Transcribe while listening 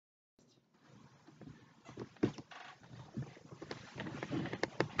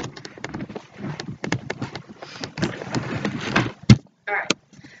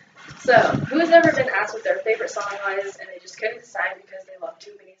So, who's ever been asked what their favorite song was and they just couldn't decide because they love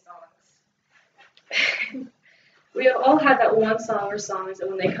too many songs? We have all had that one song or songs that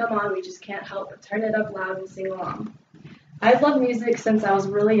when they come on, we just can't help but turn it up loud and sing along. I've loved music since I was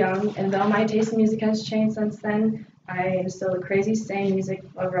really young, and though my taste in music has changed since then, I am still a crazy same music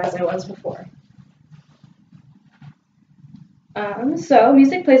lover as I was before. So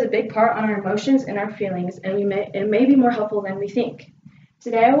music plays a big part on our emotions and our feelings, and it may be more helpful than we think.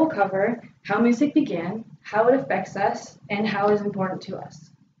 Today I will cover how music began, how it affects us, and how it is important to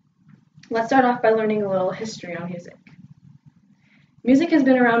us. Let's start off by learning a little history on music. Music has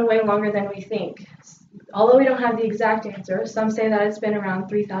been around way longer than we think. Although we don't have the exact answer, some say that it's been around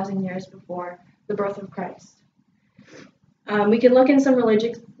 3,000 years before the birth of Christ. We can look in some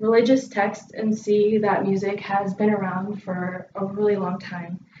religious texts and see that music has been around for a really long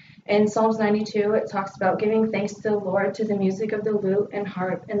time. In Psalms 92, it talks about giving thanks to the Lord to the music of the lute and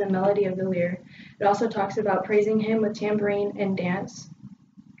harp and the melody of the lyre. It also talks about praising him with tambourine and dance,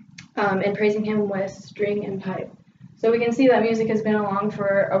 and praising him with string and pipe. So we can see that music has been along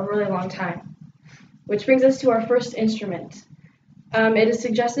for a really long time. Which brings us to our first instrument. It is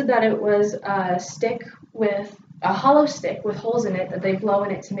suggested that it was a hollow stick with holes in it that they blow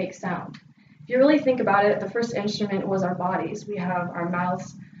in it to make sound. If you really think about it, the first instrument was our bodies. We have our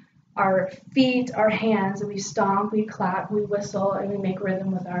mouths, our feet, our hands, and we stomp, we clap, we whistle, and we make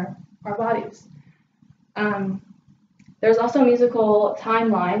rhythm with our bodies. There's also a musical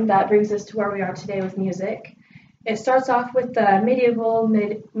timeline that brings us to where we are today with music. It starts off with the medieval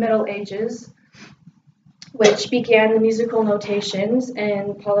Middle Ages, which began the musical notations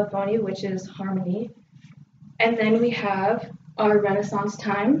and polyphony, which is harmony. And then we have our Renaissance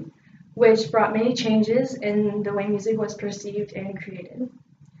time, which brought many changes in the way music was perceived and created.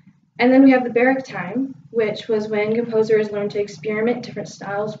 And then we have the Baroque time, which was when composers learned to experiment different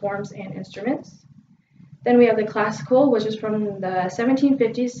styles, forms, and instruments. Then we have the classical, which is from the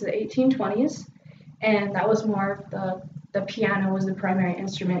 1750s to the 1820s, and that was more of the piano was the primary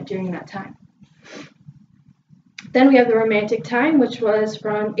instrument during that time. Then we have the Romantic time, which was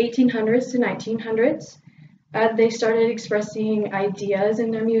from 1800s to 1900s. They started expressing ideas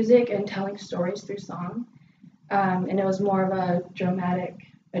in their music and telling stories through song, and it was more of a dramatic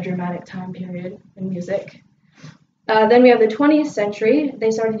time period in music. Then we have the 20th century.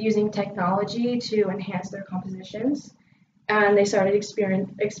 They started using technology to enhance their compositions, and they started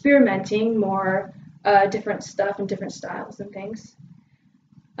experimenting more different stuff and different styles and things.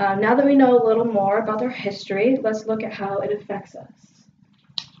 Now that we know a little more about their history, let's look at how it affects us.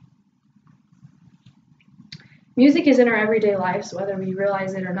 Music is in our everyday lives, whether we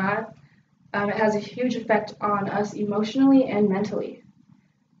realize it or not. It has a huge effect on us emotionally and mentally.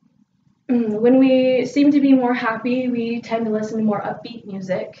 When we seem to be more happy, we tend to listen to more upbeat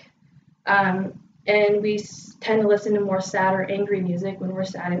music, and we tend to listen to more sad or angry music when we're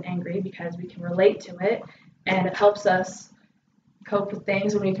sad and angry because we can relate to it, and it helps us cope with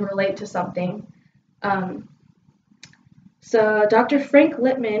things when we can relate to something. So Dr. Frank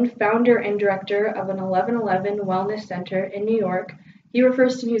Lipman, founder and director of an 1111 Wellness Center in New York, he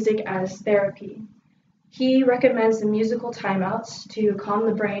refers to music as therapy. He recommends the musical timeouts to calm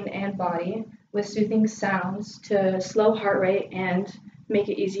the brain and body with soothing sounds to slow heart rate and make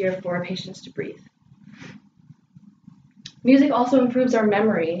it easier for patients to breathe. Music also improves our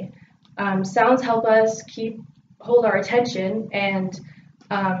memory. Sounds help us hold our attention and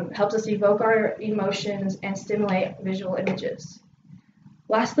helps us evoke our emotions and stimulate visual images.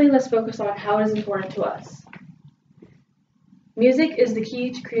 Lastly, let's focus on how it is important to us. Music is the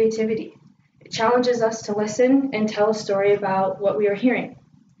key to creativity. It challenges us to listen and tell a story about what we are hearing.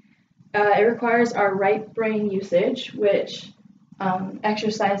 It requires our right brain usage, which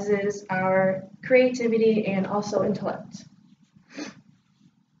exercises our creativity and also intellect.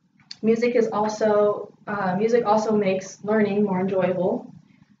 Music also makes learning more enjoyable.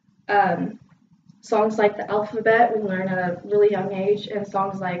 Songs like the alphabet we learn at a really young age, and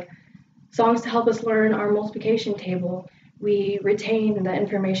songs to help us learn our multiplication table, we retain the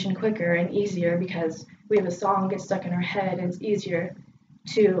information quicker and easier because we have a song get stuck in our head and it's easier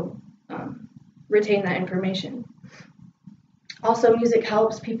to retain that information. Also, music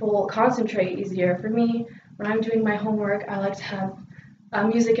helps people concentrate easier. For me, when I'm doing my homework, I like to have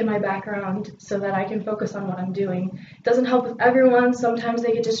music in my background so that I can focus on what I'm doing. It doesn't help with everyone. Sometimes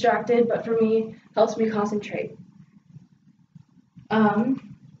they get distracted, but for me, it helps me concentrate.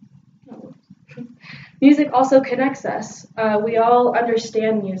 Music also connects us. We all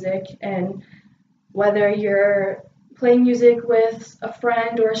understand music, and whether you're playing music with a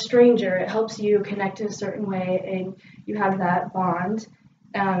friend or a stranger, it helps you connect in a certain way, and you have that bond.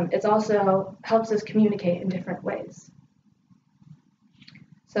 It also helps us communicate in different ways.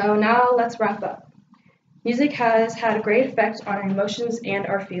 So now let's wrap up. Music has had a great effect on our emotions and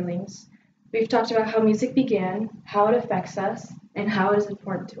our feelings. We've talked about how music began, how it affects us, and how it is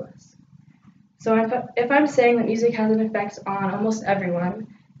important to us. So if I'm saying that music has an effect on almost everyone,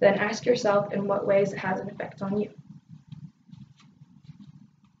 then ask yourself in what ways it has an effect on you.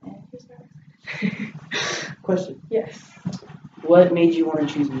 Question. Yes. What made you want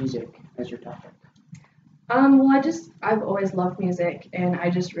to choose music as your topic? Well, I've always loved music, and I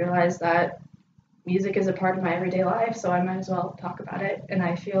just realized that music is a part of my everyday life, so I might as well talk about it. And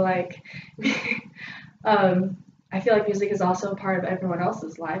I feel like, music is also a part of everyone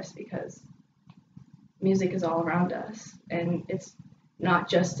else's lives because music is all around us, and it's not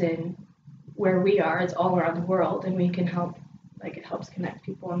just in where we are; it's all around the world, and we can help. Like it helps connect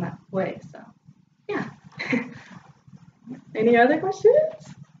people in that way. So, yeah. Any other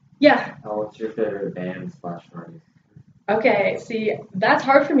questions? Yeah. What's your favorite band / artist? Okay, see, that's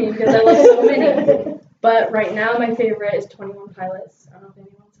hard for me because I love so many. But right now, my favorite is 21 Pilots. I don't know if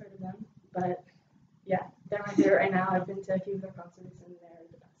anyone's heard of them, but yeah, they're my favorite right now. I've been to a few of their concerts and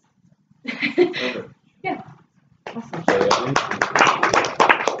they're the best. Perfect. Yeah. Awesome. So,